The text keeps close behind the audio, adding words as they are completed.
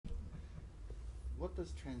what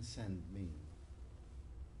does transcend mean?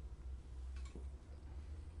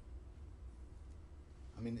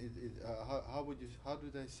 I mean, how do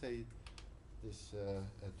they say this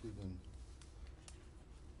etude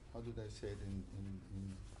how do they say it in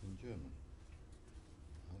German?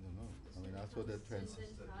 I don't know. I mean, I thought that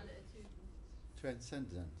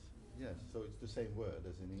transcendent. Yes, so it's the same word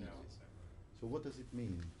as in English. Yeah, same word. So what does it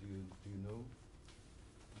mean? Do you know?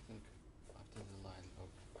 I think after the line of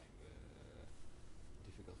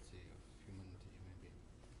difficulty of humanity, maybe.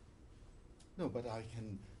 No, but I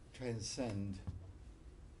can transcend.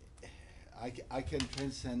 I can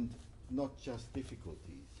transcend not just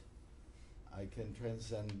difficulties. I can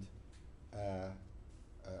transcend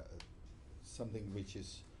something which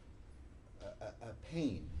is a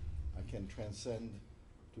pain. I can transcend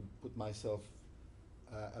to put myself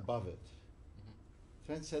above it. Mm-hmm.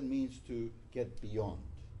 Transcend means to get beyond.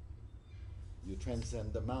 You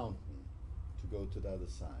transcend the mountain to go to the other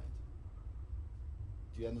side.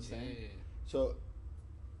 Do you understand? Yeah. So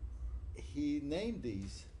he named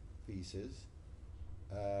these pieces.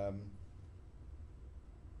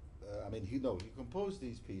 I mean, he composed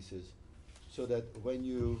these pieces so that when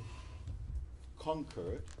you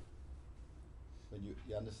conquer it, when you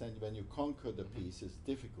understand, when you conquer the pieces,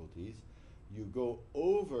 difficulties, you go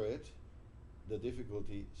over it, the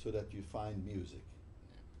difficulty, so that you find music.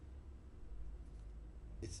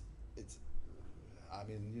 Yeah. It's. I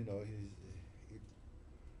mean,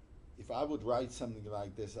 if I would write something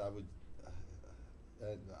like this, I would.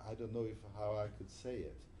 I don't know how I could say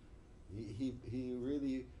it. He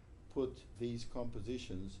really put these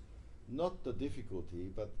compositions, not the difficulty,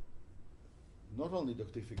 but not only the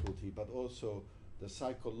difficulty, but also the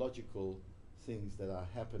psychological things that are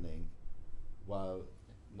happening while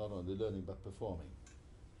not only learning but performing.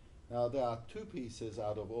 Now there are two pieces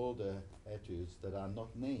out of all the etudes that are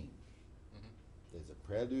not named. Mm-hmm. There's a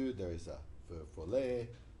prelude, there is a feu follet,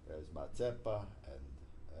 there is Mazeppa and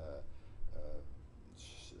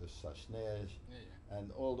Sachnej,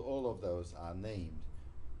 and all of those are named.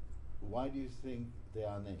 Why do you think they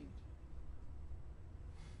are named?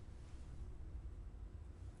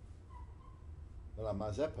 Well,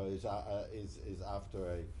 Mazeppa is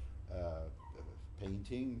after a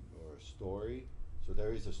painting or a story, so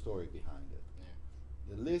there is a story behind it. Yeah.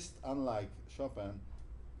 The Liszt, unlike Chopin,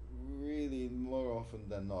 really more often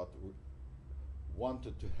than not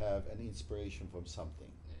wanted to have an inspiration from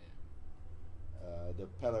something. Yeah. The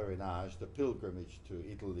pèlerinage, the pilgrimage to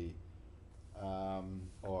Italy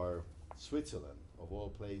or Switzerland, of all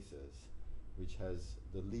places, which has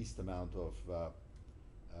the least amount of,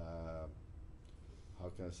 how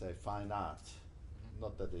can I say, fine art. Mm-hmm.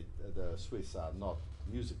 Not that the Swiss are not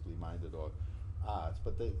musically minded or arts,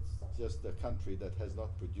 but it's just a country that has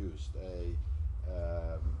not produced a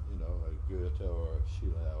Goethe or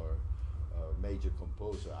Schiller or major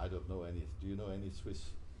composer. I don't know any. Do you know any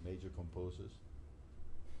Swiss major composers?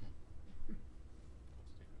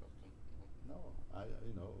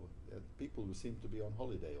 No, people who seem to be on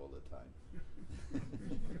holiday all the time.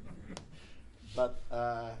 But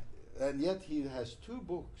and yet he has two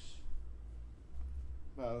books.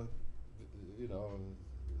 Well, his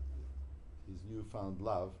newfound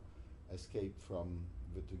love escaped from.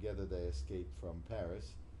 Together they escaped from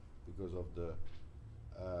Paris because of the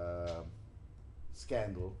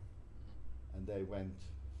scandal, and they went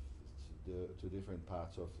to different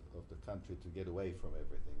parts of the country to get away from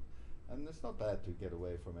everything. And it's not bad to get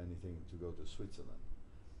away from anything to go to Switzerland.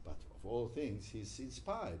 But of all things, he's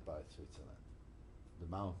inspired by Switzerland. The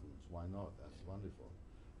mountains, why not? That's wonderful.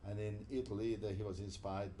 And in Italy, he was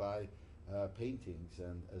inspired by paintings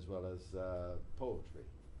and as well as poetry.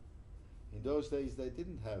 In those days, they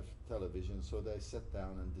didn't have television, so they sat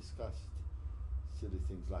down and discussed silly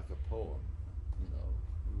things like a poem.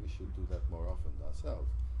 We should do that more often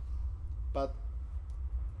ourselves. But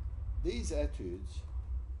these etudes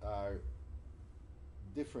are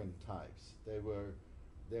different types. They were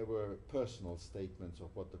personal statements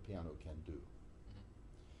of what the piano can do.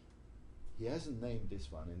 Mm-hmm. He hasn't named this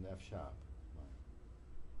one in F sharp.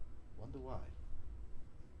 Wonder why.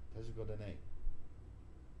 It hasn't got a name.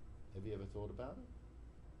 Have you ever thought about it?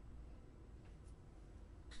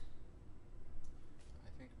 I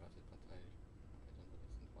think about it, but I don't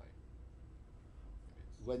understand why.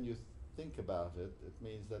 When you think about it, it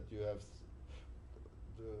means that you have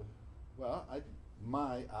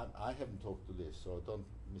I haven't talked to Liszt, so don't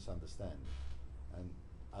misunderstand. And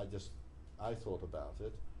I thought about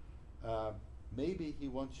it. Maybe he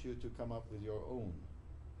wants you to come up with your own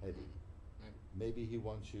heading. Mm-hmm. Maybe he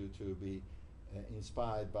wants you to be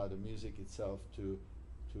inspired by the music itself to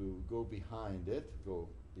go behind it,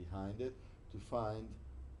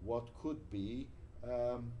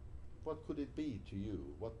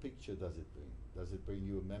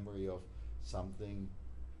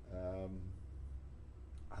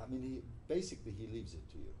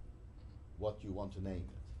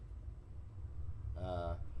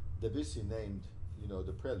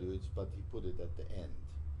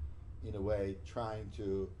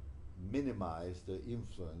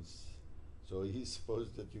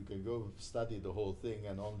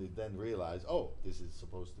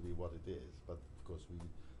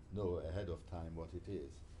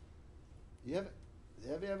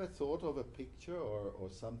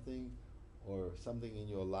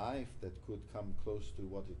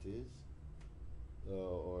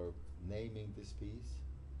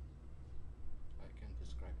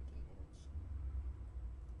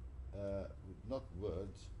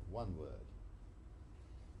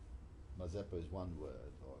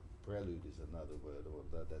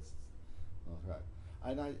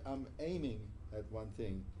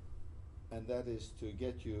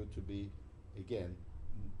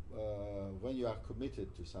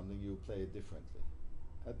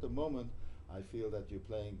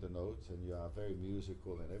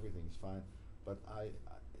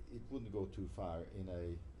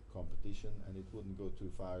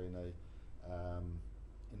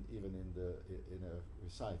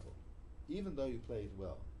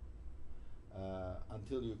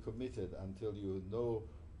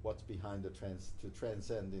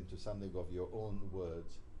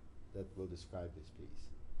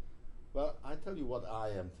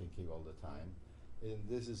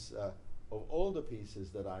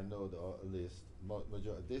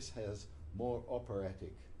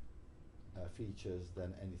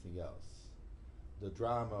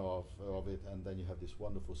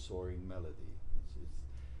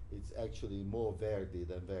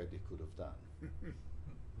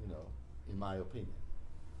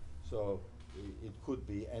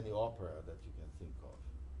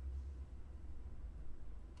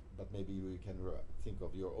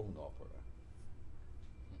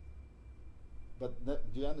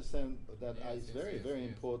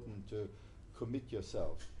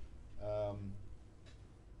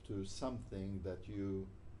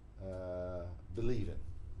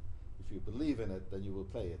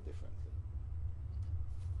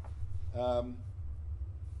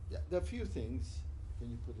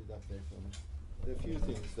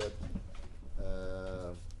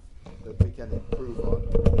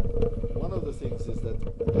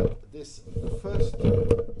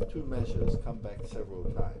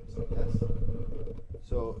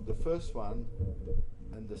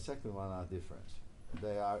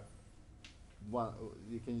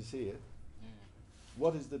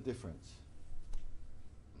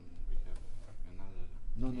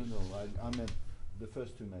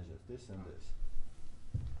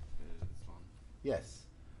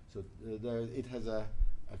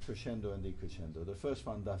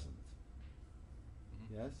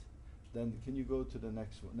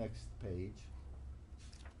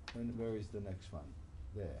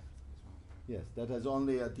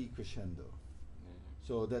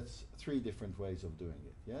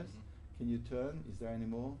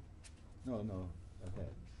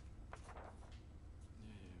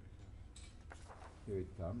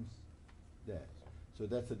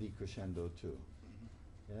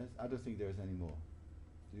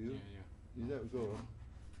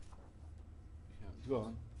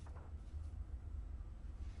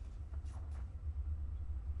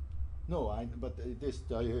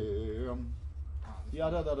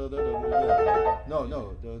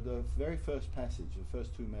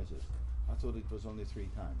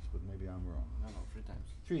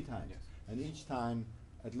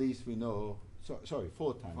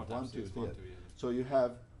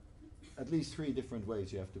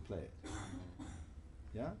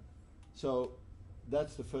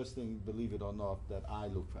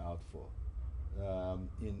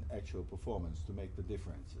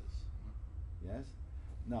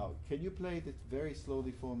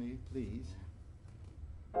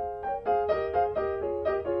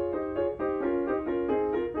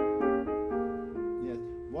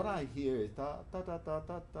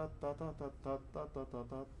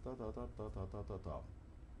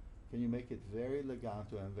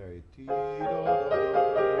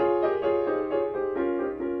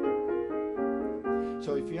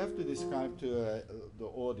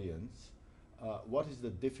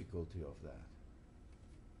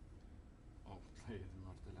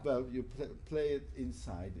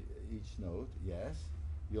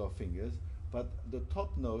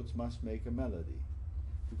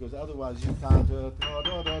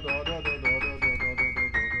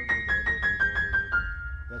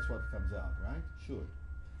 should.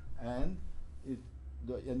 And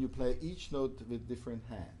and you play each note with different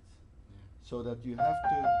hands, so that you have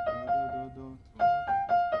to.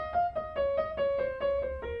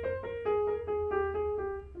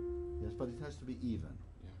 Yes, but it has to be even.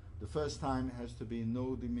 The first time it has to be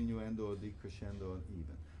no diminuendo or decrescendo and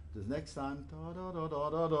even. The next time,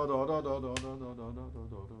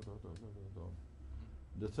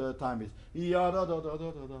 the third time is.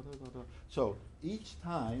 So each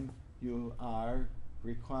time you are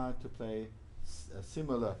required to play a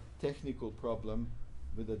similar technical problem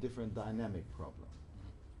with a different dynamic problem,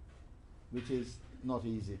 which is not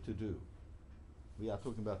easy to do. We are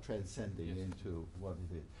talking about transcending into what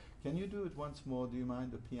it is. Can you do it once more? Do you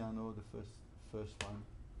mind the piano, the first one?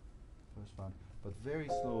 First one. But very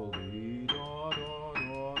slowly.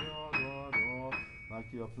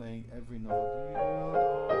 Like you are playing every note.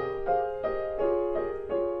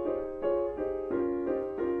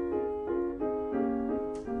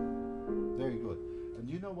 Very good. And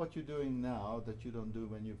you know what you're doing now that you don't do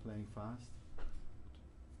when you're playing fast?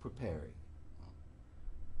 Preparing.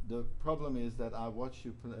 The problem is that I watch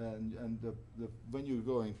you play, and when you're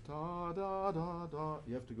going da da da da,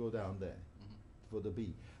 you have to go down there for the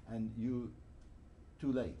B, and you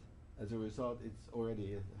too late. As a result, it's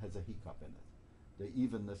already has a hiccup in it. The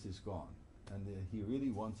evenness is gone, and he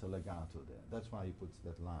really wants a legato there. That's why he puts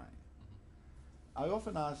that line. I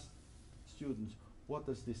often ask students, what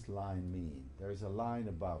does this line mean? There is a line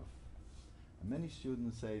above, and many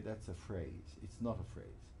students say that's a phrase. It's not a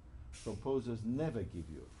phrase. Composers never give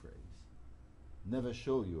you a phrase, never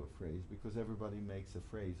show you a phrase, because everybody makes a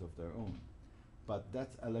phrase of their own. But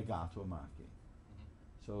that's a legato marking.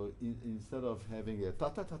 So instead of having a ta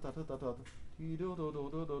ta ta ta ta ta ta,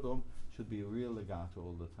 should be a real legato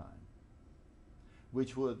all the time,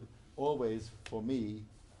 which would always, for me,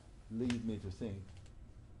 lead me to think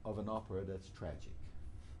of an opera that's tragic.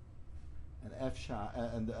 And F sharp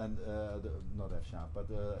not F sharp, but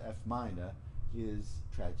F minor is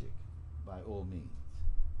tragic by all means.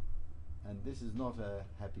 And this is not a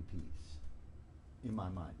happy piece in my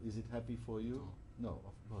mind. Is it happy for you? No,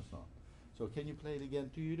 of course not. So can you play it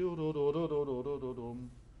again?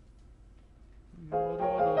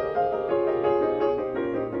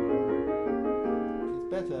 It's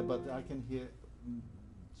better, but I can hear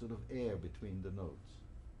sort of air between the notes.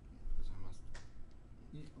 Because I must.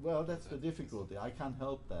 Well, that's the difficulty. I can't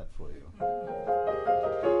help that for you.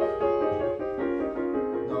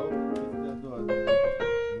 No,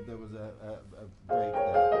 there was a break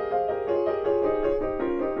there.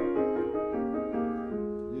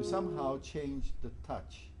 You somehow change the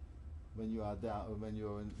touch when you are down, when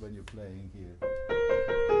you're playing here.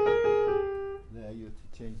 There, you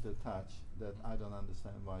change the touch. That I don't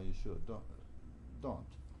understand why you should. Don't.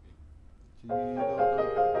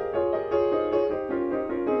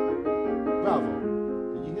 Bravo.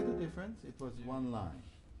 Did you hear the difference? It was one line.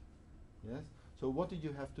 Yes? So what did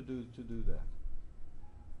you have to do that?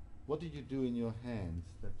 What did you do in your hands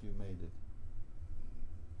that you made it?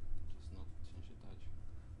 Just not change the touch.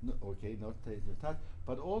 No, okay, not change the touch.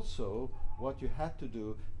 But also, what you had to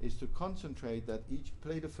do is to concentrate that each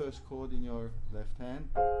play the first chord in your left hand.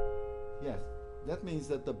 Yes. That means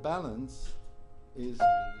that the balance is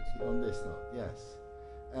on this note, yes.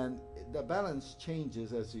 And the balance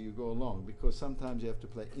changes as you go along, because sometimes you have to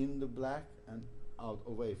play in the black and out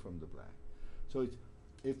away from the black. So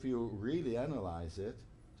if you really analyze it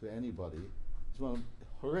to anybody, it's one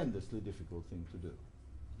horrendously difficult thing to do.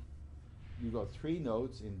 You got 3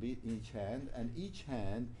 notes in each hand, and each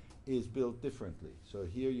hand is built differently. So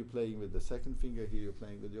here you're playing with the 2nd finger, here you're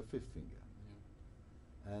playing with your 5th finger.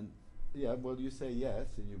 Yeah. And yeah, well, you say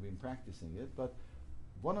yes, and you've been practicing it, but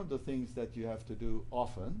one of the things that you have to do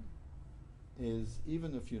often is,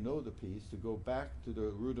 even if you know the piece, to go back to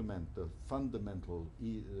the rudiment, the fundamental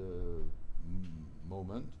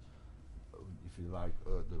moment, if you like,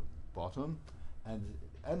 the bottom, and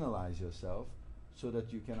analyze yourself so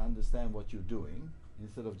that you can understand what you're doing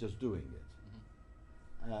instead of just doing it,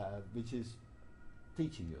 which is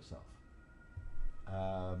teaching yourself.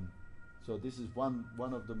 So this is one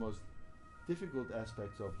of the most difficult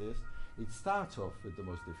aspects of this. It starts off with the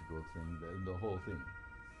most difficult thing in the whole thing.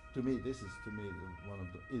 To me, this is is the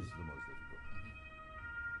most difficult.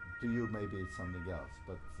 To you, maybe it's something else,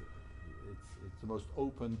 but it's the most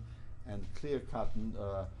open and clear-cut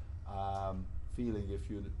feeling if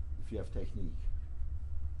you have technique.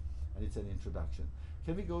 And it's an introduction.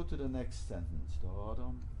 Can we go to the next sentence?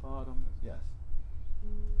 Da-dum, ba-dum. Yes.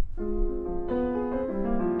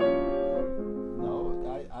 No,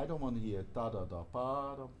 I don't want to hear da da da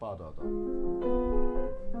ba da ba da da.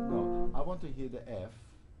 No, I want to hear the F.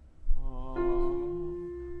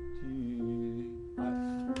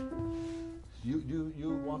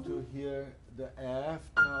 You want to hear the F,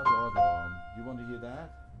 da, da, da. You want to hear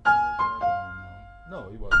that? Da, da, da. No,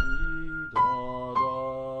 you want dee, da,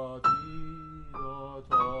 da, dee, da,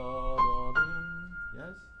 da, da, dim.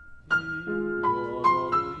 Yes? Dee, da, da,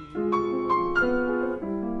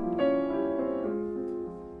 dee.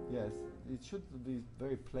 Yes, it should be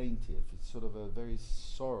very plaintive. It's sort of a very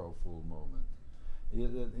sorrowful moment.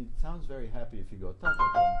 It sounds very happy if you go ta ta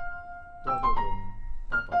dum, ta ta dum,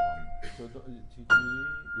 ta ta dum. So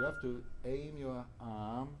you have to aim your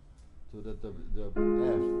arm to the F.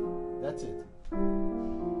 That's it.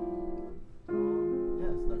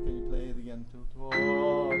 Yes. Now can you play it again?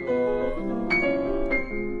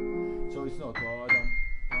 So it's not ta dum,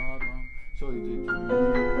 ta dum. So you do.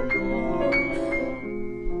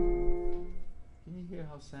 Can you hear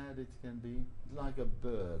how sad it can be? It's like a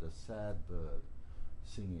bird, a sad bird,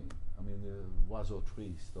 singing. I mean, the Oiseau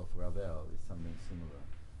Triste of Ravel is something similar.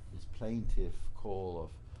 This plaintive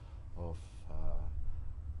call of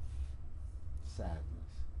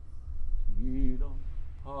sadness.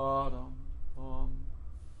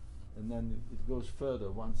 And then it goes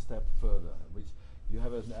further, one step further, which you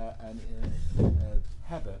have a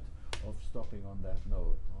habit of stopping on that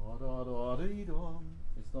note.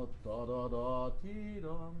 It's not da da da dee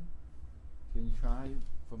dum. Can you try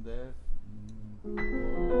from there?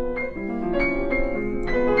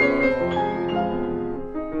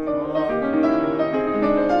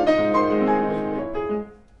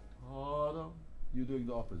 You're doing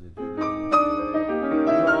the opposite.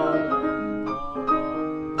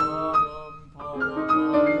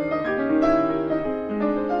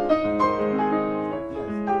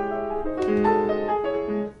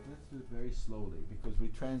 Slowly, because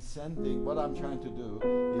we're transcending. What I'm trying to do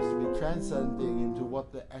is to be transcending into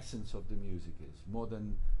what the essence of the music is, more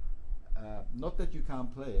than not that you can't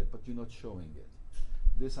play it, but you're not showing it.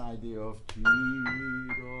 This idea of can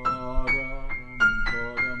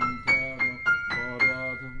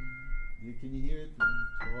you hear it?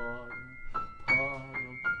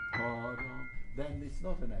 Then it's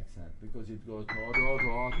not an accent because it goes.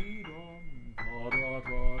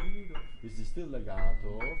 This is still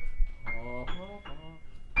legato.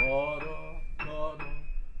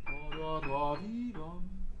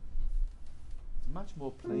 Much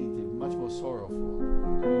more plaintive, much more sorrowful.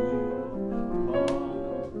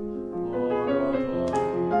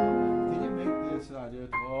 Can you make this idea?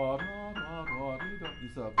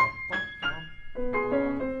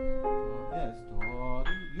 Yes,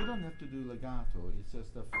 you don't have to do legato. It's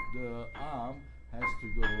just the arm has to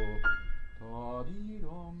go.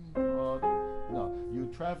 No,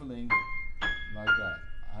 you're traveling like that.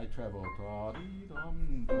 I travel.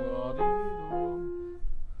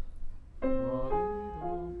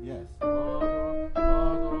 Yes. No,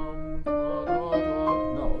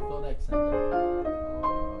 don't accent that.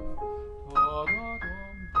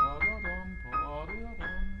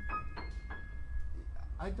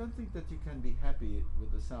 I don't think that you can be happy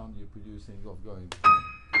with the sound you're producing of going.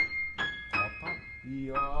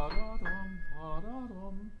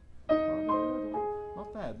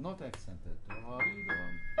 Not bad, not accented.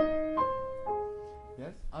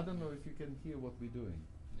 Yes? I don't know if you can hear what we're doing.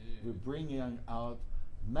 Yeah. We're bringing out,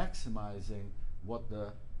 maximizing what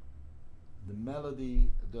the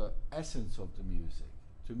melody, the essence of the music.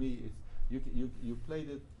 To me, it's you played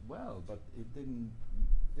it well, but it didn't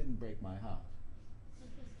break my heart.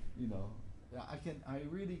 You know, I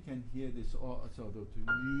really can hear this sort of.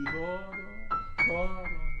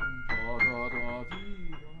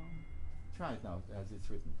 Try it now as it's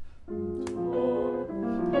written. No,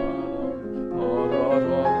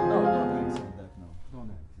 don't accent that. No, don't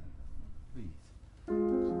accent that. Please.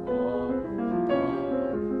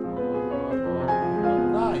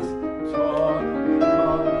 Nice.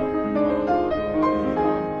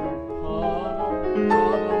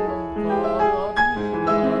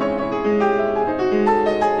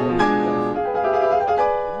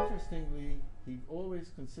 Interestingly, he always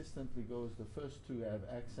consistently goes, the first two have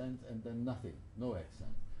accent and then nothing, no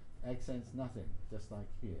accent. Accents, nothing, just like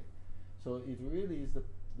here. So it really is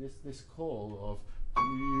this call of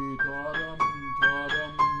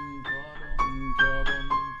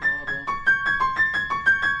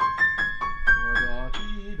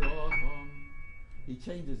he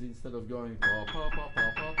changes instead of going pa pa pa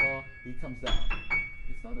pa pa pa, he comes down.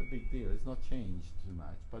 It's not a big deal, it's not changed too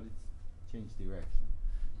much, but it's changed direction.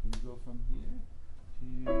 Can you go from here to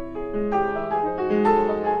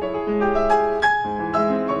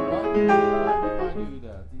why do you do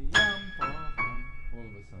that? All of a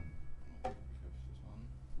sudden. Because this one.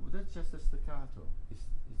 Well, that's that's just a staccato. It's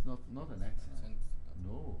not an accent.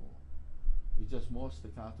 No. It's just more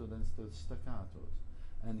staccato than staccatos.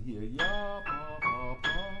 And here, ya, pa, pa,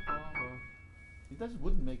 pa, pa, pa. It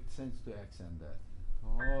wouldn't make sense to accent that. Ta,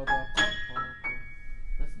 da, pa, pa, pa.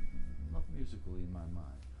 That's not musical in my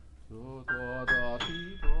mind. So, da, da,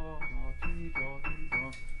 ti, da, da, ti, da, ti,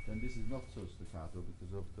 da. Then this is not so staccato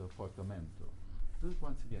because of the portamento. Do it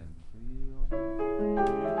once again. In your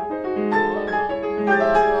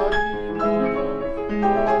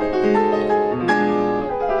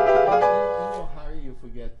hurry, you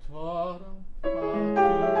forget. These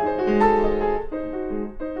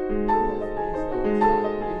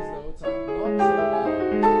notes are not so loud.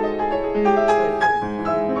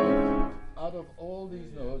 Out of all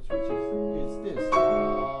these notes, which is this.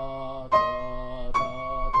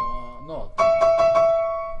 Not.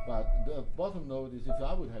 But the bottom note is, if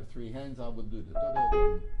I would have three hands, I would do the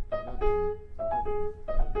da-da-dum, da-da-dum,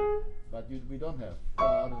 da-da-dum. But we don't have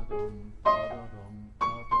da-da-dum, da-da-dum,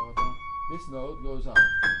 da-da-dum. This note goes up.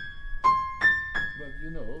 But you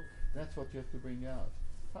know, that's what you have to bring out.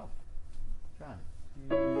 Tough. Try.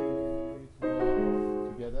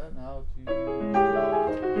 Together now.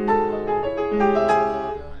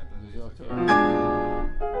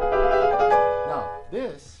 Now,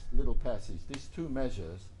 this little passage, these two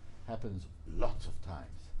measures, happens lots of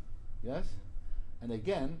times. Yes? And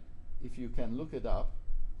again, if you can look it up,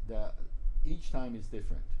 each time is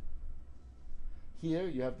different. Here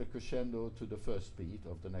you have the crescendo to the first beat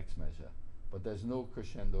of the next measure, but there's no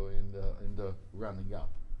crescendo in the running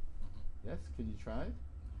up. Yes? Can you try it?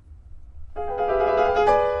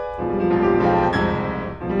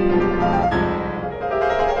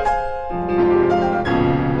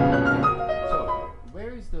 So,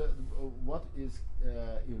 where is what is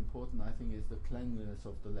important, I think, is the cleanliness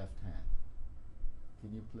of the left hand.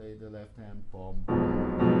 Can you play the left hand? Bom, bom.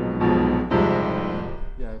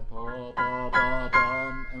 Yeah, ba, ba, ba,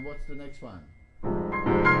 bum. And what's the next one? But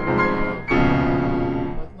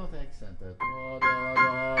not accented. Da, da,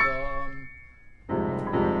 da, dum.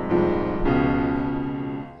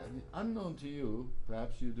 Unknown to you,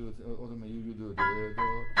 perhaps you do it, automatically you do it.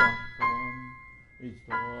 It's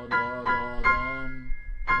da, da, da, dum.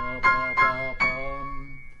 Ba, ba, ba, bum.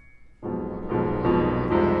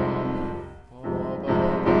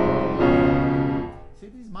 See,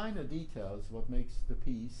 these minor details, what makes the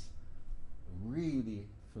piece really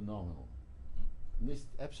phenomenal. Liszt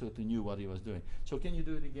absolutely knew what he was doing. So can you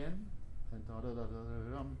do it again? And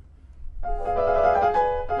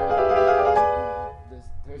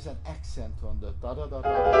there's an accent on the da da da da.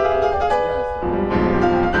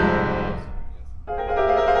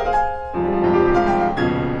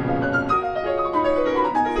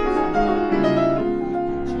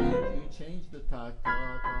 You change the tag.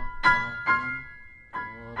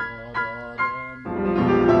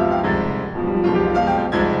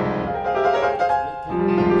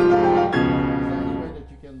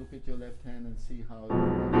 Look at your left hand and see how. If you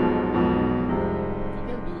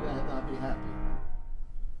can do that, I'll be happy.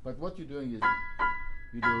 But what you're doing is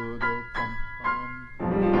you do the pum pum.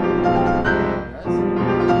 Yes.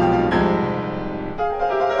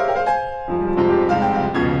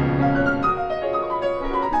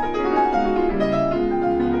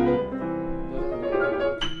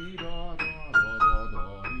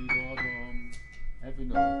 Every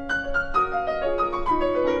note.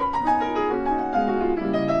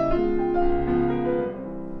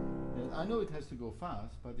 I know it has to go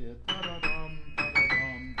fast, but it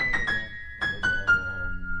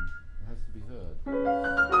has to be heard.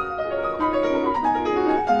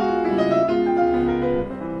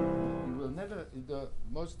 You will never. The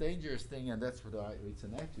most dangerous thing, and that's what it's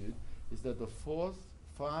an etude, is that the fourth,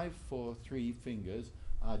 5, 4, 3 fingers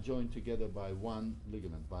are joined together by one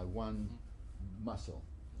ligament, by one muscle.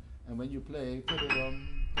 And when you play,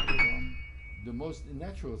 the most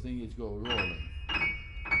natural thing is go rolling.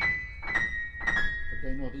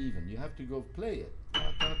 They're not even. You have to go play it. You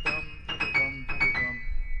have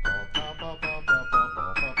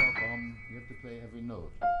to play every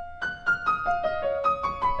note.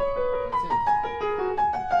 That's it.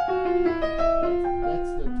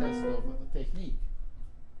 That's the test of technique.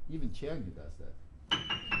 Even Czerny does that.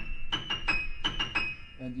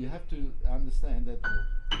 And you have to understand that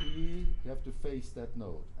you have to face that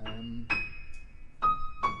note. And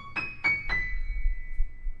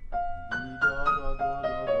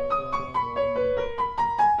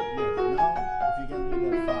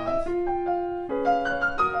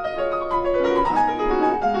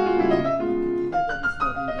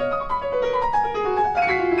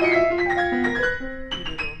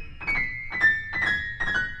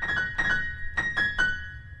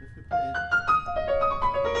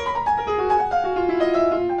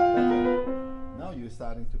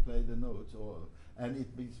and it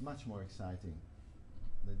is much more exciting.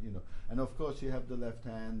 That, you know, and of course you have the left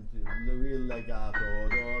hand, the real legato,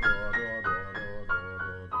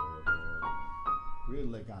 real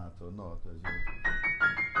legato, not as you.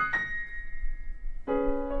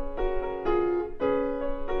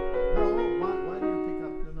 No, why do you pick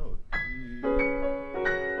up the note?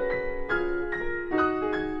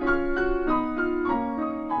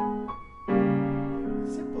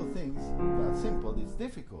 Simple things, well, simple. It's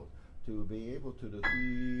difficult to be able to do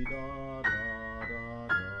dee da da da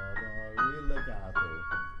da da, real legato.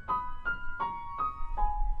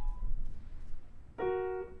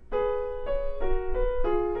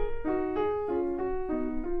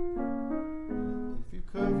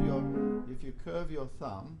 If you curve your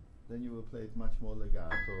thumb, then you will play it much more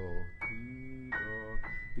legato. Dee da.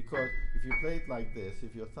 Because if you play it like this,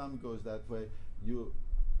 if your thumb goes that way,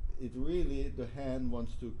 it really, the hand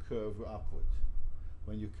wants to curve upwards.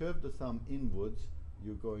 When you curve the thumb inwards,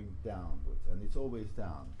 you're going downwards, and it's always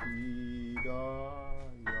down. Dee da,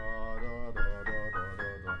 ya, da, da, da, da,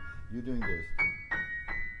 da, da. You're doing this.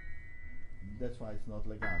 That's why it's not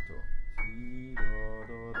legato. Dee da,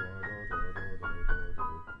 da, da, da, da, da, da, da,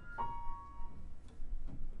 da.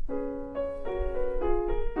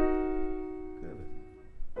 Curve it.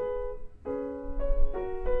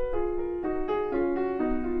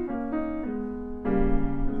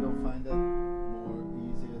 You don't find that more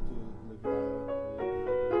easier to legato?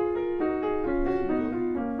 There you go.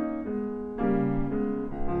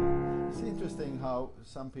 It's interesting how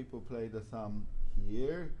some people play the thumb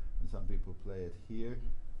here and some people play it here.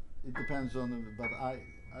 It depends on the, but I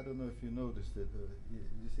don't know if you noticed it.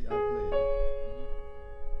 You see, I play it.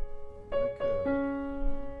 I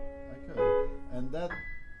curve it. And that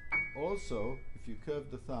also, if you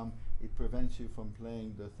curve the thumb, it prevents you from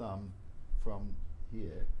playing the thumb from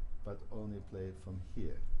here, but only play it from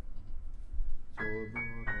here. So,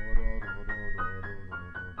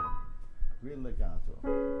 real legato.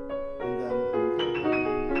 And then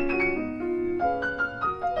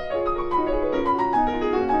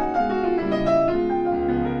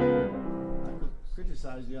I could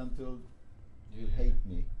criticize you until you hate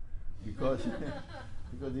me. Because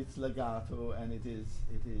because it's legato, and it is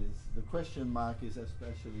the question mark is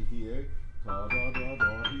especially here. Ta da da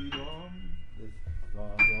da dee dum. This ta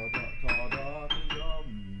da da ta da dee dum.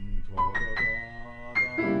 Ta da da da.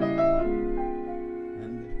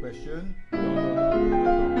 And the question. Da, da, da,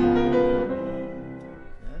 da, da, da.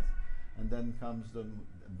 Yes. And then comes the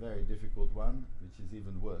very difficult one, which is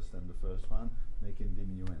even worse than the first one, making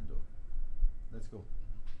diminuendo. Let's go.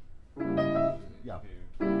 Yeah.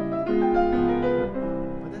 But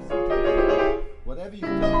that's okay. Whatever you do.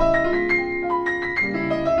 Yes.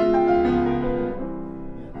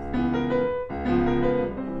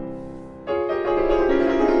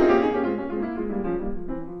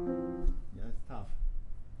 Yeah, it's tough.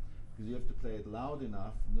 Because you have to play it loud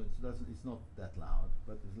enough. No, it's not that loud,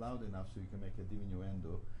 but it's loud enough so you can make a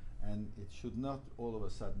diminuendo. And it should not all of a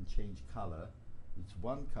sudden change color. It's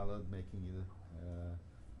one color making it a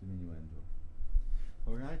diminuendo.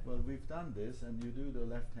 All right, well, we've done this, and you do the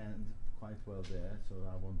left hand quite well there, so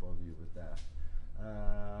I won't bother you with that.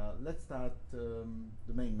 Let's start the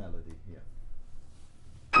main melody here.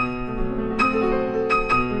 No,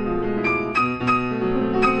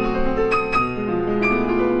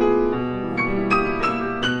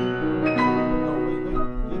 wait,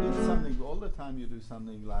 you do something, all the time you do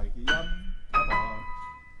something like yum, ta-da.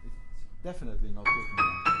 It's definitely not rhythm.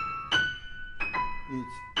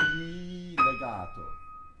 It's T legato.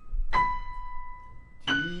 T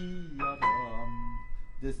yadam.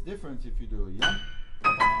 There's difference if you do yam,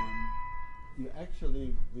 yadam. You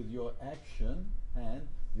actually, with your action hand,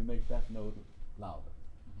 you make that note louder.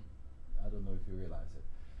 I don't know if you realize it.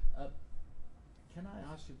 Can I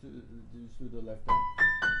ask you to do the left hand?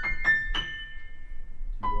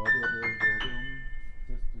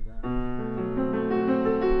 Just do that.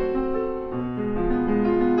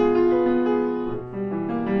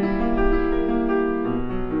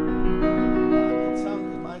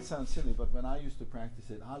 Sounds silly, but when I used to practice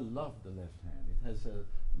it, I loved the left hand. It has a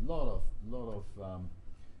lot of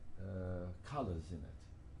colors in it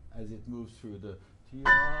as it moves through the. Yes,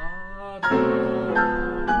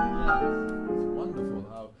 it's wonderful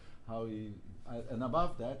how you and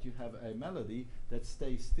above that you have a melody that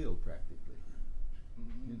stays still practically.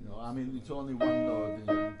 You know, I mean, it's only one note.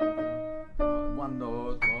 One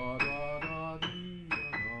note.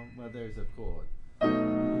 Well, there's a chord.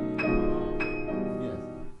 Yes.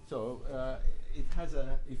 So it has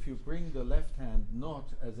a. If you bring the left hand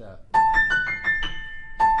not as a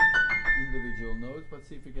individual note, but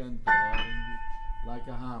see if you can like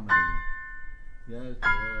a harmony. Yes.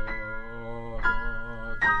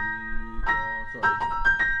 Sorry.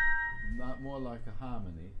 Not more like a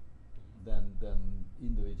harmony than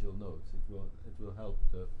individual notes. It will help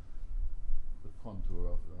the contour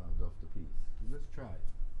of the piece. Let's try it.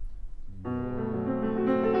 The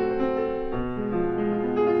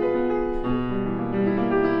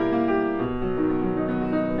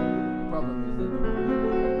problem is that you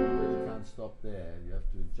really can't stop there. You have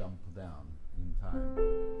to jump down in time.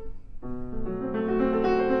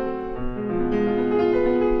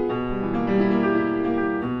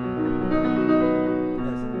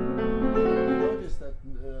 Yes. You notice that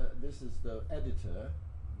this is the editor,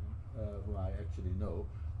 who I actually know,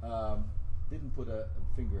 didn't put a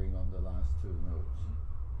fingering on the last two notes,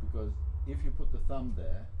 because if you put the thumb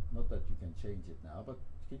there, not that you can change it now, but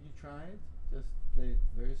can you try it? Just play it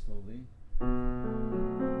very slowly.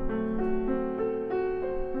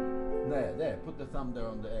 There, put the thumb there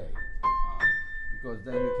on the A, because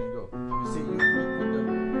then you can go. You see, you put the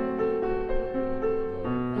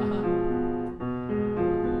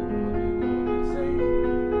same.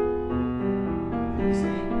 You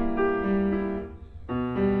see?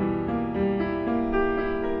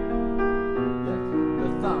 Yes,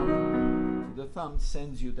 the thumb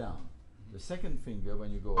sends you down. The second finger,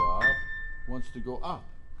 when you go up, wants to go up.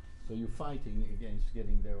 So you're fighting against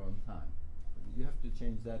getting there on time. You have to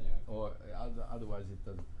change that, or otherwise it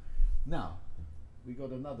doesn't. Now, we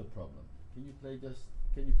got another problem. Can you play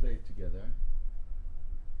it together?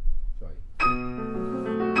 Sorry. Okay,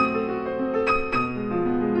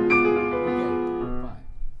 fine.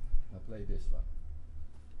 Now play this one.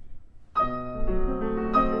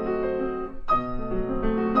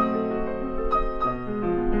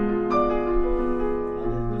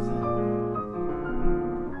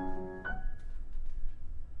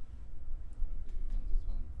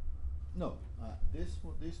 No,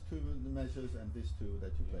 these two measures and these two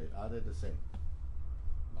that you played, are they the same?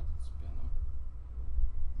 But it's piano.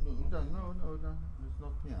 No, it's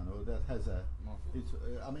not piano. That has a. It's.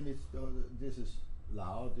 I mean, it's. This is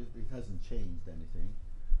loud. It hasn't changed anything.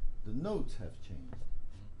 The notes have changed.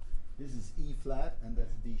 This is E flat and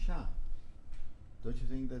that's D sharp. Don't you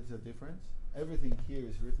think there's a difference? Everything here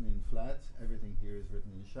is written in flats. Everything here is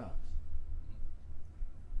written in sharps.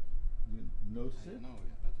 You notice it? No,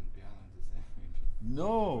 but in piano it's the same. Maybe.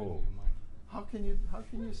 No. How can you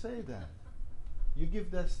say that? You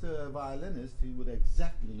give this to a violinist, he would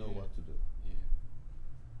exactly know what to do.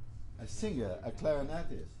 Yeah. A singer, a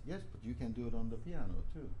clarinetist, yes, but you can do it on the piano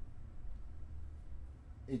too.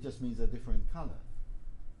 It just means a different color.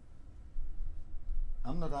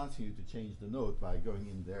 I'm not asking you to change the note by going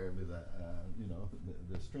in there with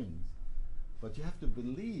the strings, but you have to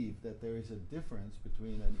believe that there is a difference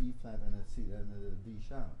between an E flat and a C and a D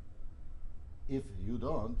sharp. If you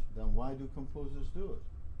don't, then why do composers do it?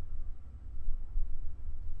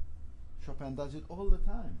 Chopin does it all the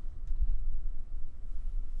time.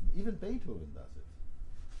 Even Beethoven does it.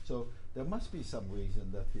 So there must be some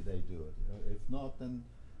reason that they do it. If not, then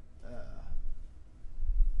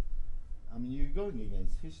I mean, you're going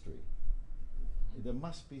against history. There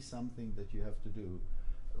must be something that you have to do.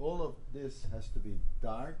 All of this has to be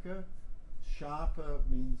darker. Sharper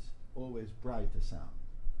means always brighter sound.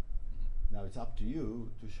 Now it's up to you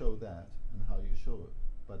to show that and how you show it,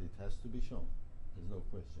 but it has to be shown. There's no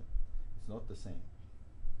question. It's not the same.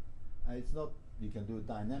 It's not. You can do it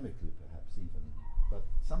dynamically, perhaps even, but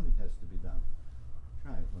something has to be done.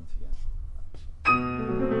 Try it once again.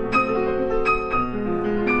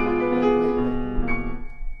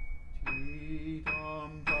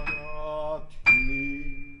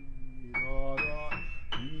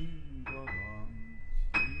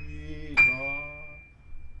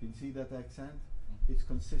 Can you see that accent? It's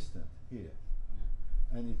consistent here.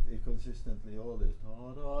 And it consistently all this.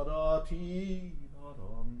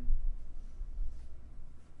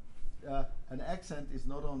 An accent is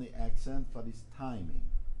not only accent, but it's timing.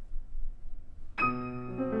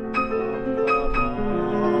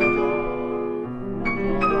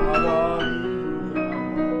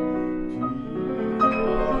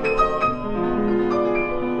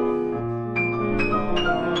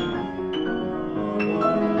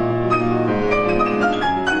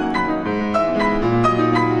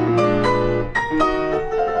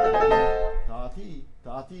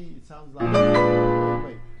 It sounds like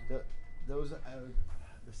wait.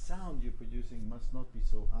 The sound you're producing must not be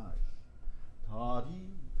so harsh.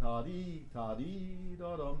 Ta-dee, ta-dee, ta-dee,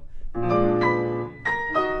 da-dum.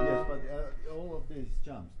 Yes, but all of these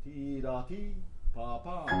jumps. Ti-da-ti,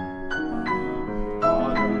 pa-pa.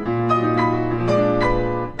 Now,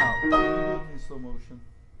 can you do it in slow motion?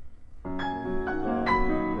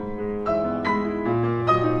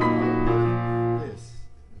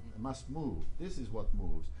 what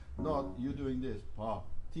moves. Not you doing this, pa,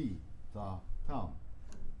 ti, ta, tam.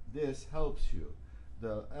 This helps you.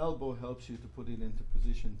 The elbow helps you to put it into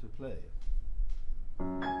position to play it.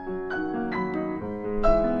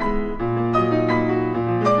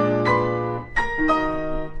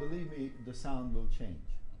 Believe me, the sound will change.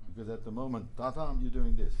 Because at the moment, ta-tam, you're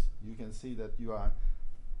doing this. You can see that you're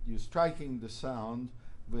striking the sound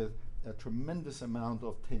with a tremendous amount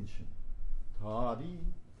of tension. Ta-di,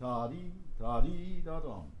 ta-di, ta-di,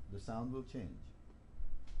 da-dum. The sound will change.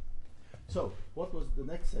 So, what was the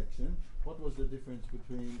next section? What is the difference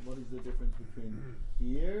between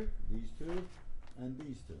here, these two, and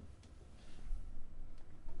these two?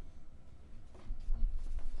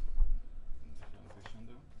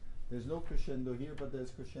 Crescendo. There's no crescendo here, but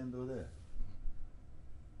there's crescendo there.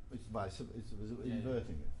 It's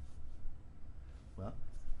inverting it. Well,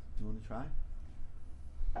 you want to try?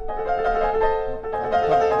 There's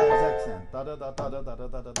accent. Da da da da da da da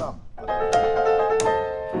da da dum.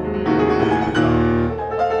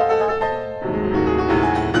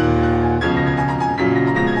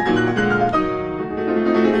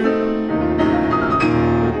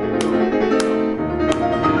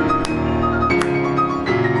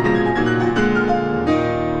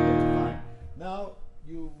 Now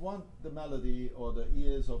you want the melody or the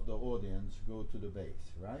ears of the audience go to the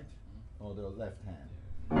bass, right? Or the left hand.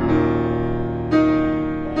 Okay.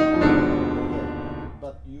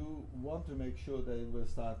 But you want to make sure that it will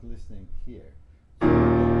start listening here. So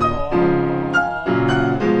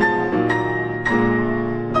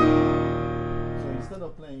instead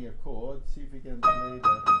of playing a chord, see if you can play that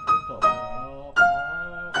at the top.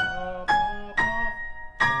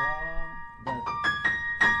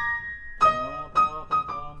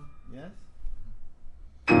 Yes?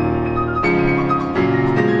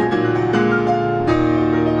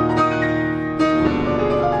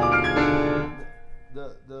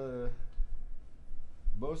 The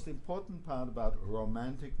most important part about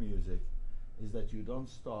romantic music is that you don't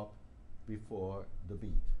stop before the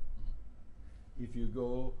beat. If you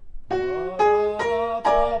go, you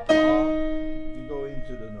go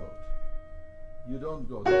into the note. You don't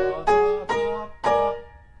go.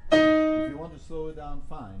 If you want to slow it down,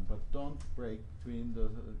 fine, but don't break between the,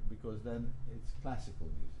 because then it's classical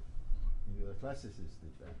music. The classicist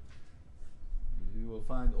did that. You will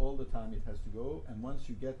find all the time it has to go, and once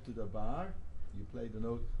you get to the bar, you play the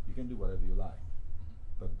note, you can do whatever you like.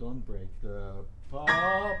 But don't break the pop,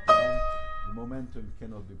 the momentum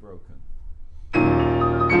cannot be broken.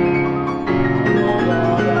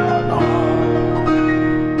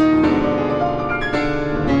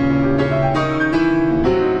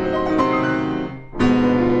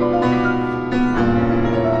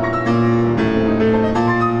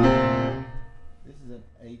 This is an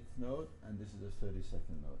 8th note, and this is a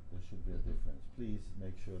 32nd note. There should be a difference. Please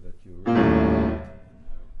make sure that you read it.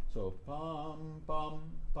 So, pam, pam,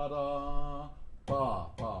 pa-da, pa,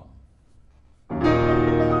 pam.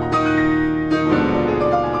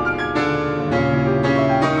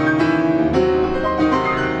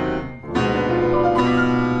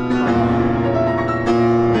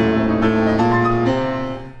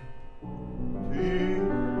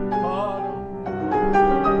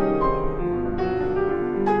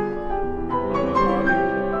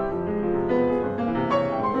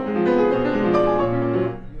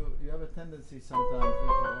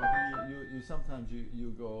 Sometimes you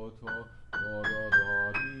go to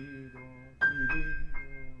do,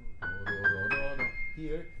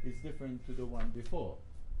 here it's different to the one before.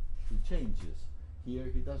 He changes. Here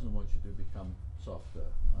he doesn't want you to become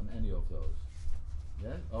softer on any of those.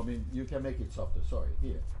 Yeah? I mean, you can make it softer, sorry,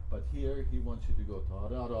 here. But here he wants you to go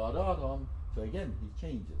ta-da-da-da-dum. So again, he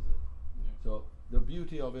changes it. Yeah. So the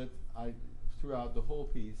beauty of it, throughout the whole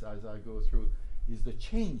piece as I go through, is the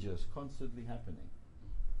changes constantly happening.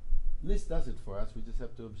 Liszt does it for us, we just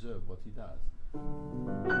have to observe what he does.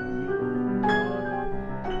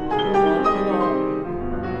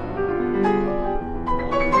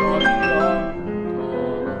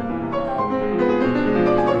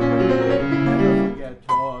 Never forget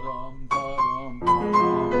ta-dum, ta-dum,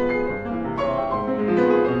 ta-dum.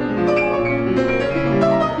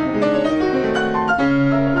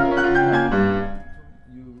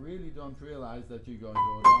 You really don't realize that you're going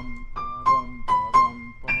to dum, ta-dum,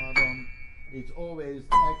 ta-dum, ta-dum. It's always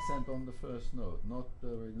accent on the first note, not the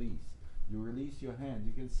release. You release your hand,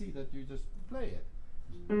 you can see that you just play it.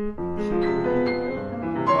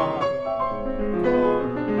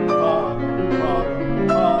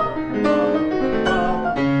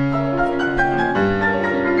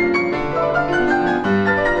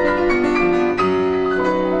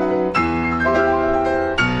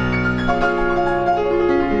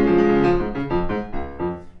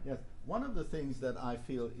 one of the things that I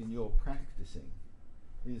feel in your practicing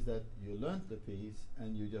is that you learned the piece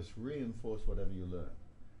and you just reinforce whatever you learn.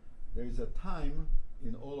 There is a time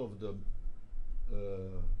in all of the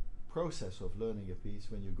process of learning a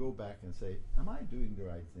piece when you go back and say, am I doing the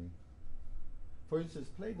right thing? For instance,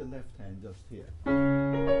 play the left hand just here. No,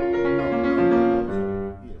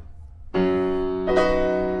 here.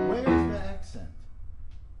 Where is the accent?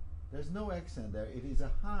 There's no accent there. It is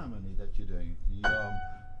a harmony that you're doing. Yum,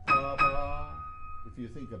 ba, ba, if you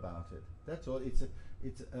think about it. That's all. It's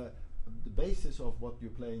the basis of what you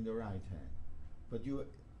play in the right hand. But you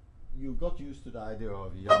got used to the idea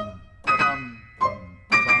of yum, ba-dum, bum,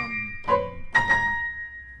 ba-dum, bum, ba-dum.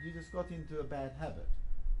 You just got into a bad habit.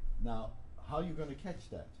 Now, how are you going to catch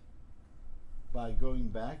that? By going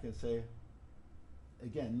back and say,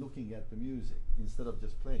 again, looking at the music instead of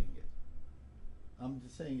just playing it. I'm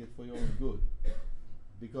just saying it for your own good,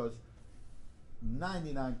 because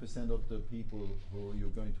 99% of the people who you're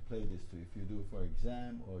going to play this to, if you do for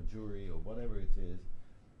exam or jury or whatever it is,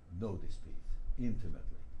 know this piece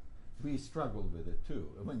intimately. We struggle with it too.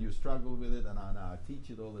 When you struggle with it, and I teach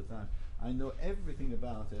it all the time, I know everything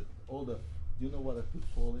about it. Do you know what a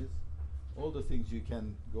pitfall is? All the things you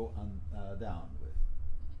can go down with.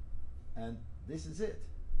 And this is it.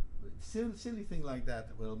 Silly thing like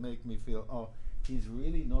that will make me feel, oh, he's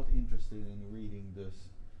really not interested in reading the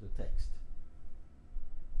text.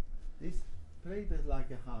 This played it like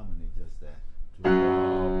a harmony just there. Yes.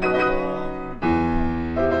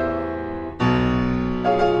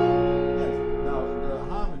 Now the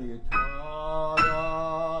harmony is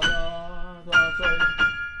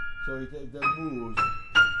so it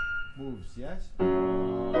moves, yes? Believe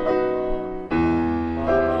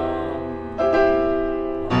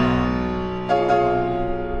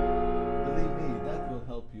me, that will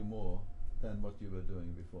help you more than what you were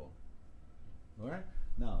doing before. Alright?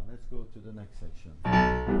 Now, let's go to the next section.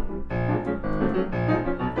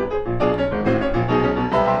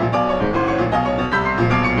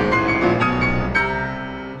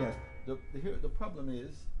 Yes, the problem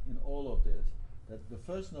is, in all of this, that the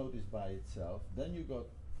first note is by itself, then you got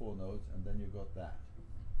 4 notes, and then you got that.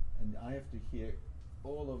 And I have to hear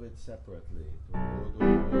all of it separately.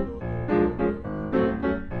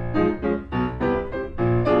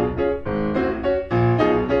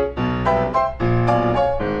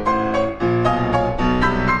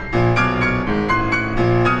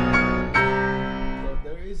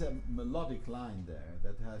 Melodic line there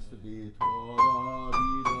that has to be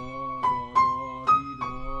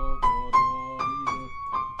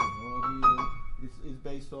it's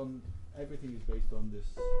based on everything is based on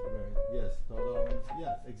this yes,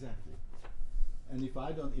 yes, exactly. And if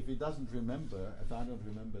I don't remember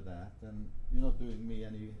that, then you're not doing me you're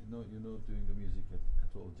not doing the music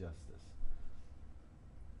at all justice.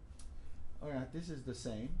 Alright, this is the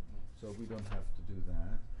same, so we don't have to do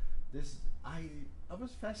that. I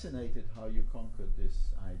was fascinated how you conquered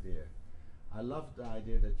this idea. I loved the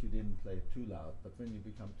idea that you didn't play it too loud, but when you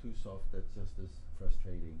become too soft, that's just as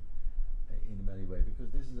frustrating in many ways, because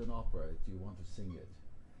this is an opera, you want to sing it.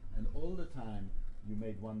 And all the time you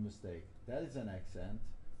made one mistake. That is an accent,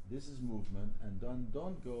 this is movement, and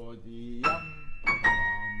don't go the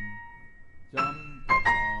jump,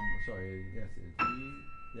 sorry, yes,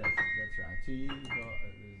 that's right.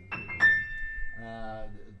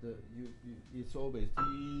 It's always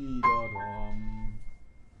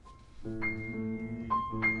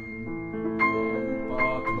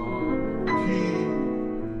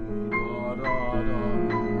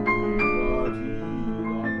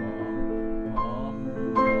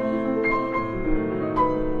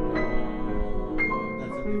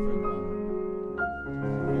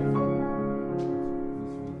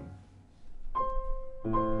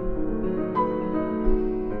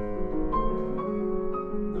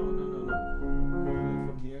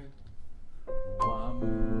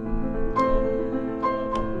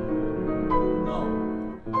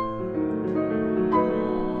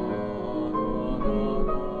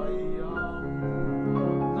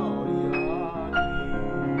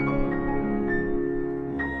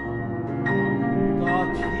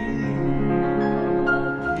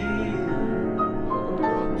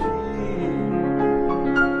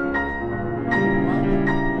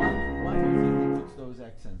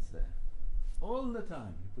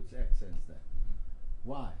that's a different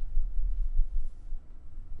one.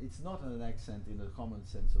 It's not an accent in the common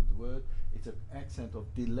sense of the word, it's an accent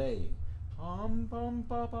of delaying. So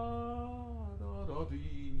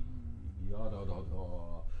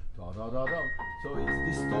it's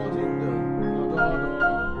distorting the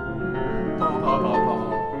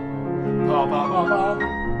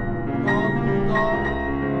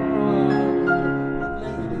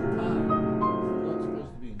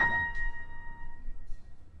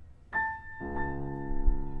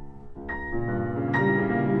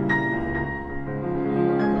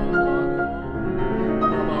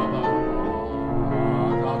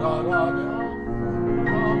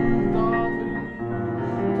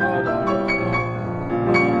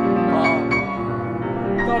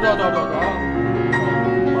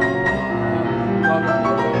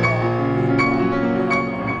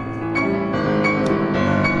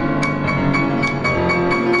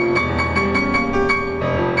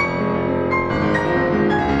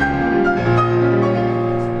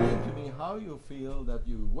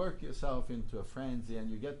into a frenzy, and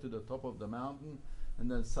you get to the top of the mountain, and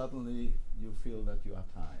then suddenly you feel that you are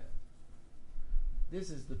tired. This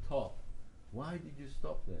is the top. Why did you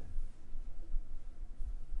stop there?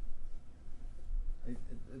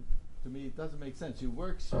 To me, it doesn't make sense. You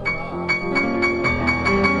work so hard.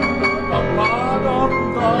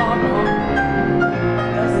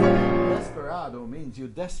 Desperado means you're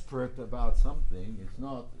desperate about something. It's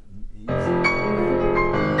not easy. All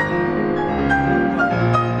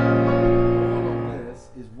of this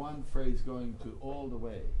is one phrase going to all the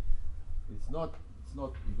way. It's not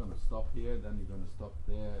you're going to stop here, then you're going to stop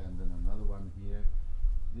there, and then another one here.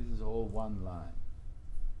 This is all one line.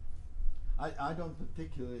 I don't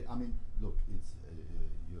particularly, I mean, look, it's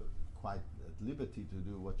you're quite at liberty to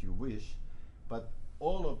do what you wish, but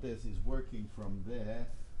all of this is working from there,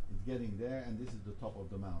 it's getting there, and this is the top of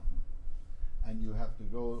the mountain. And you have to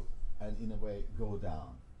go, and in a way, go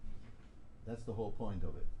down. That's the whole point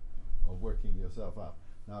of it, of working yourself up.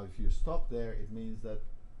 Now, if you stop there, it means that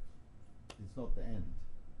it's not the end.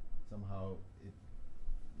 Somehow, it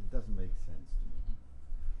doesn't make sense to me.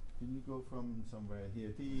 Can you go from somewhere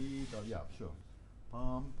here? Yeah, sure.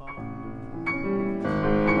 Pam, pam.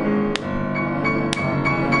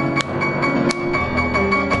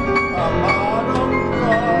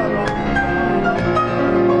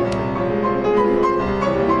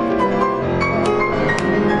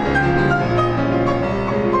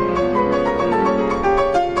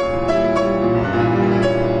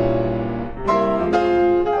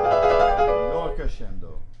 Lower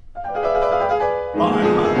crescendo.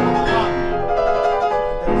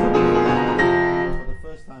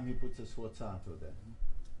 He puts a sforzato there.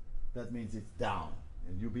 That means it's down.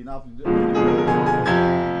 And you've been up.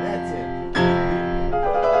 That's it.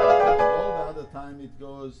 All the other time it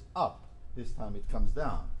goes up. This time it comes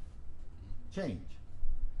down. Change.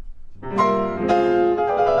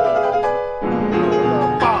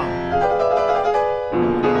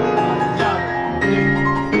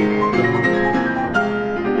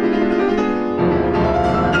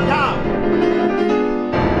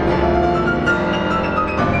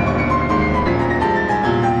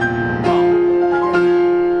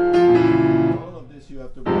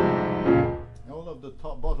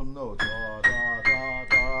 Bottom note. Da, da, da,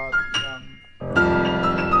 da, da.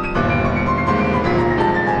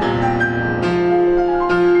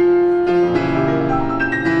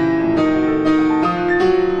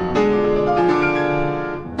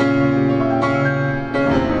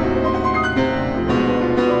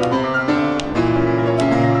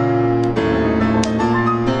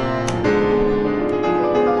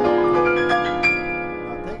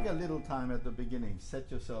 Now take a little time at the beginning.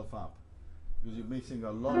 Set yourself up. Because you're missing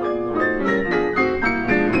a lot of notes.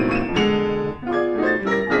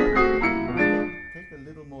 Take a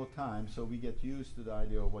little more time so we get used to the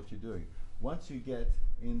idea of what you're doing. Once you get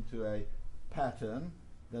into a pattern,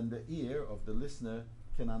 then the ear of the listener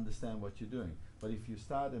can understand what you're doing. But if you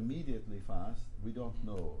start immediately fast, we don't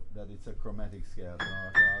know that it's a chromatic scale.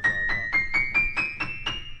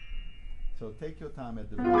 So take your time at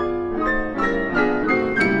the beginning.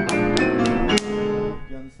 Do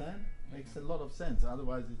you understand? Makes a lot of sense,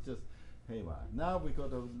 otherwise it's just haywire. Now we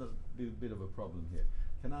got a bit of a problem here.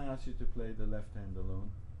 Can I ask you to play the left hand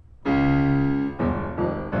alone?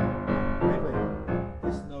 Wait.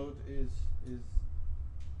 This note is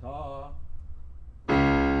ta.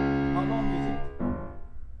 How long is it?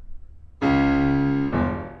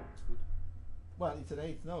 Well, it's an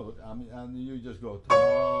eighth note. I mean, and you just go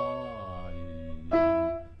ta,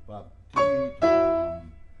 pa, ti,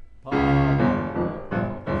 tam, pa.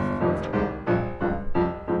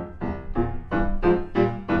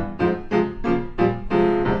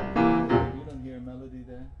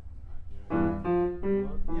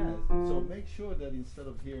 Make sure that instead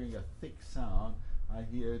of hearing a thick sound, I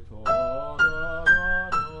hear ta, da, da,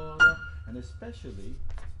 da, da. And especially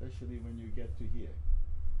when you get to here.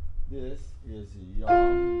 This is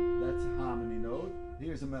yum, that's a harmony note.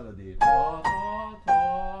 Here's a melody. Ta, ta,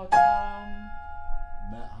 ta, tam.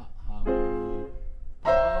 Harmony.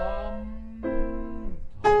 Tam,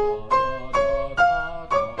 ta, da, da,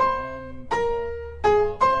 da,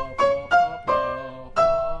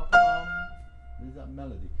 tam, This is that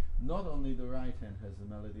melody. Not only the right hand has the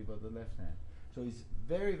melody, but the left hand. So it's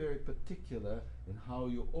very, very particular in how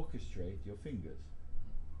you orchestrate your fingers.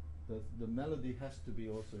 The melody has to be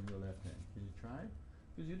also in your left hand. Can you try?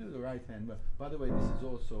 Because you do the right hand well. By the way, this is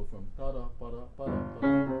also from ta-da, pa-da, pa-da,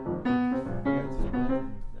 pa-da.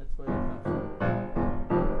 That's where it comes from.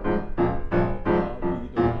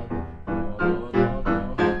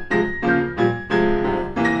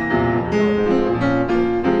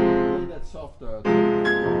 Play that softer.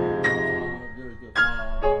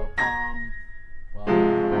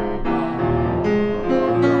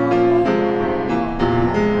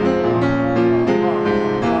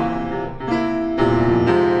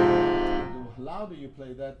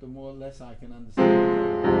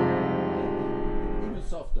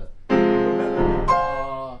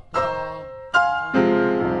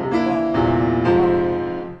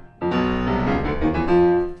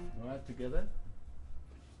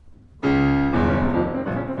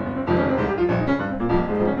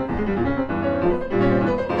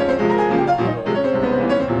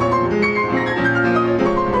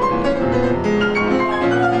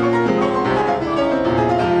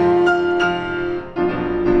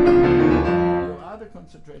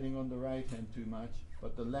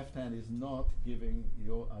 not giving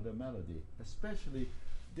your other melody. Especially,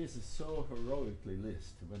 this is so heroically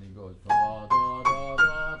Liszt when he goes da da da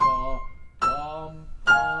da da, bum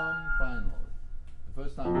bum, final. The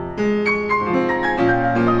first time.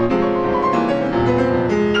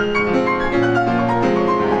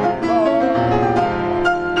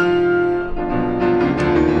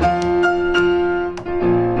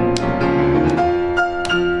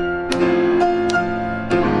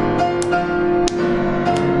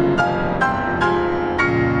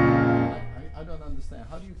 I don't understand.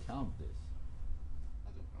 How do you count this? I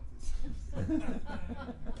don't know this.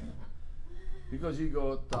 Because you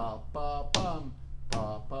go ta pa pum,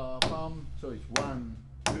 so it's 1,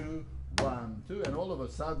 2, 1, 2, and all of a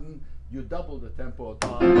sudden you double the tempo.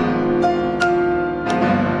 Ta,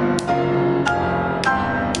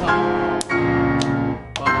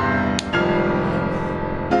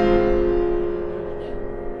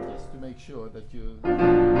 just to make sure that you.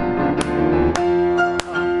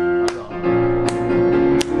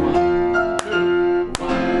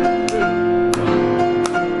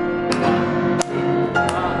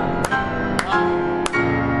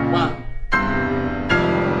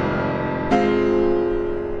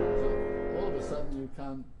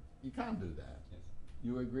 You can't do that. Yes.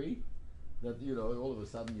 You agree? That, you know, all of a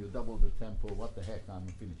sudden you double the tempo, what the heck, I'm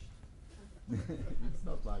finished. It's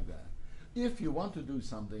not like that. If you want to do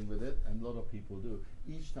something with it, and a lot of people do,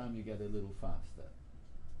 each time you get a little faster.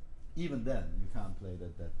 Even then, you can't play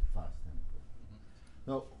that fast tempo.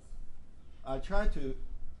 Now, I try to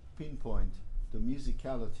pinpoint the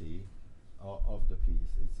musicality of the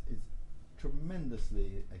piece. It's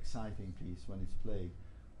tremendously exciting piece when it's played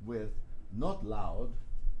with not loud,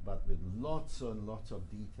 but with lots and lots of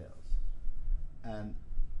details. And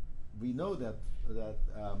we know that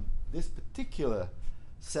this particular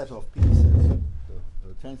set of pieces,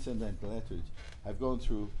 the Transcendental Etudes, have gone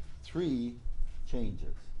through 3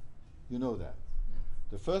 changes. You know that.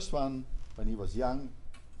 The first one, when he was young,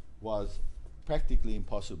 was practically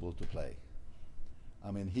impossible to play. I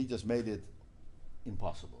mean, he just made it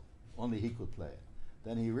impossible. Only he could play it.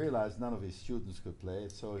 Then he realized none of his students could play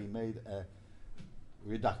it, so he made a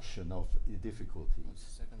reduction of difficulties.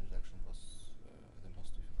 The second reduction was the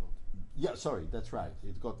most difficult. Yeah, sorry, that's right.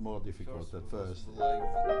 It got more difficult at first.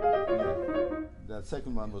 Yeah. The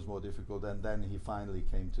second one was more difficult, and then he finally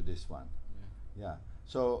came to this one. Yeah.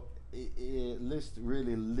 So Liszt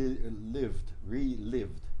really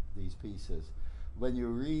relived these pieces. When you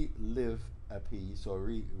relive a piece or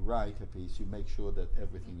rewrite a piece, you make sure that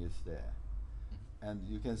everything is there. And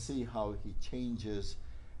you can see how he changes,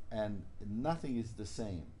 and nothing is the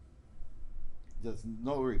same. There's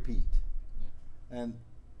no repeat. Yeah. And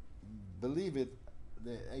believe it,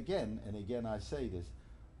 again and again I say this,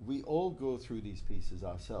 we all go through these pieces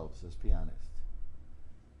ourselves as pianists.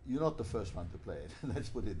 You're not the first one to play it, let's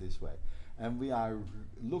put it this way. And we are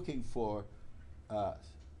looking for a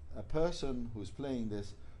person who's playing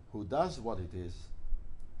this, who does what it is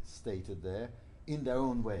stated there in their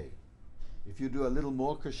own way. If you do a little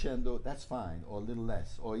more crescendo, that's fine, or a little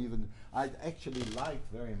less, or even, I actually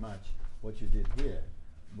liked very much what you did here,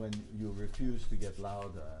 when you refused to get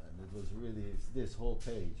louder, and it was really, this whole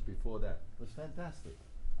page before that was fantastic.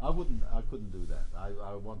 I couldn't do that.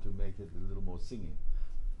 I want to make it a little more singing.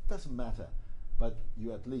 Doesn't matter, but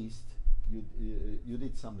you at least, you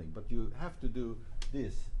did something, but you have to do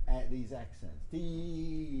this, these accents.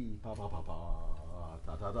 Dee, pa pa pa pa,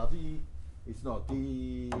 ta ta ta dee. It's not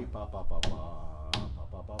dee, pa pa pa pa, pa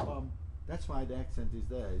pa pa pam. That's why the accent is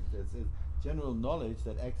there. It's a general knowledge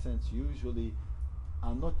that accents usually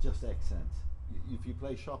are not just accents. If you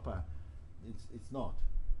play Chopin, it's not.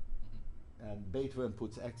 And Beethoven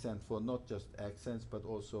puts accent for not just accents, but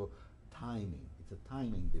also timing. It's a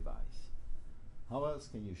timing device. How else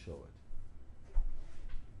can you show it?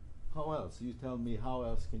 How else? You tell me, how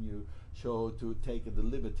else can you show to take the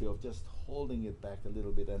liberty of just holding it back a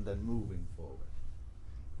little bit and then moving forward?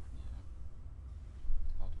 Yeah.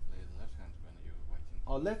 How to play the left hand when you're waiting?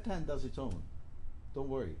 Our left hand does its own. Don't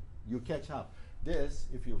worry. You catch up. This,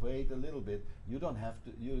 if you wait a little bit, you don't have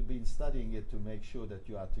to, you've been studying it to make sure that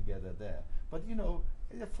you are together there. But you know,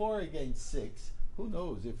 4 against 6, who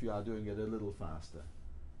knows if you are doing it a little faster.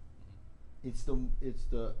 It's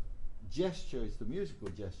the gesture, it's the musical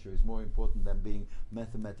gesture is more important than being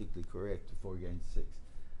mathematically correct to 4 against 6.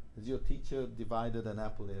 Has your teacher divided an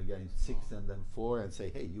apple against 6 and then 4 and say,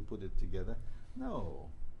 hey, you put it together? No.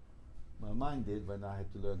 Well, mine did when I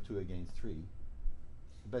had to learn 2 against 3.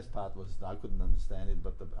 The best part was I couldn't understand it,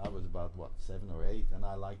 but I was about, what, 7 or 8, and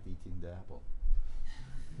I liked eating the apple.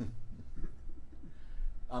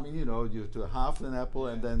 I mean, you know, you to half an apple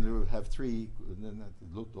and then you have three, and then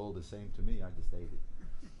it looked all the same to me. I just ate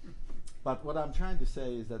it. But what I'm trying to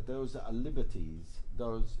say is that those are liberties.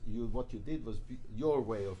 What you did was your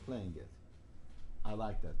way of playing it. I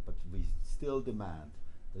like that, but we still demand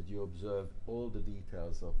that you observe all the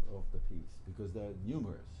details of the piece because they're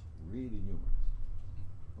numerous, really numerous.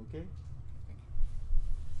 Okay? Thank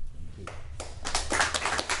you. Thank you.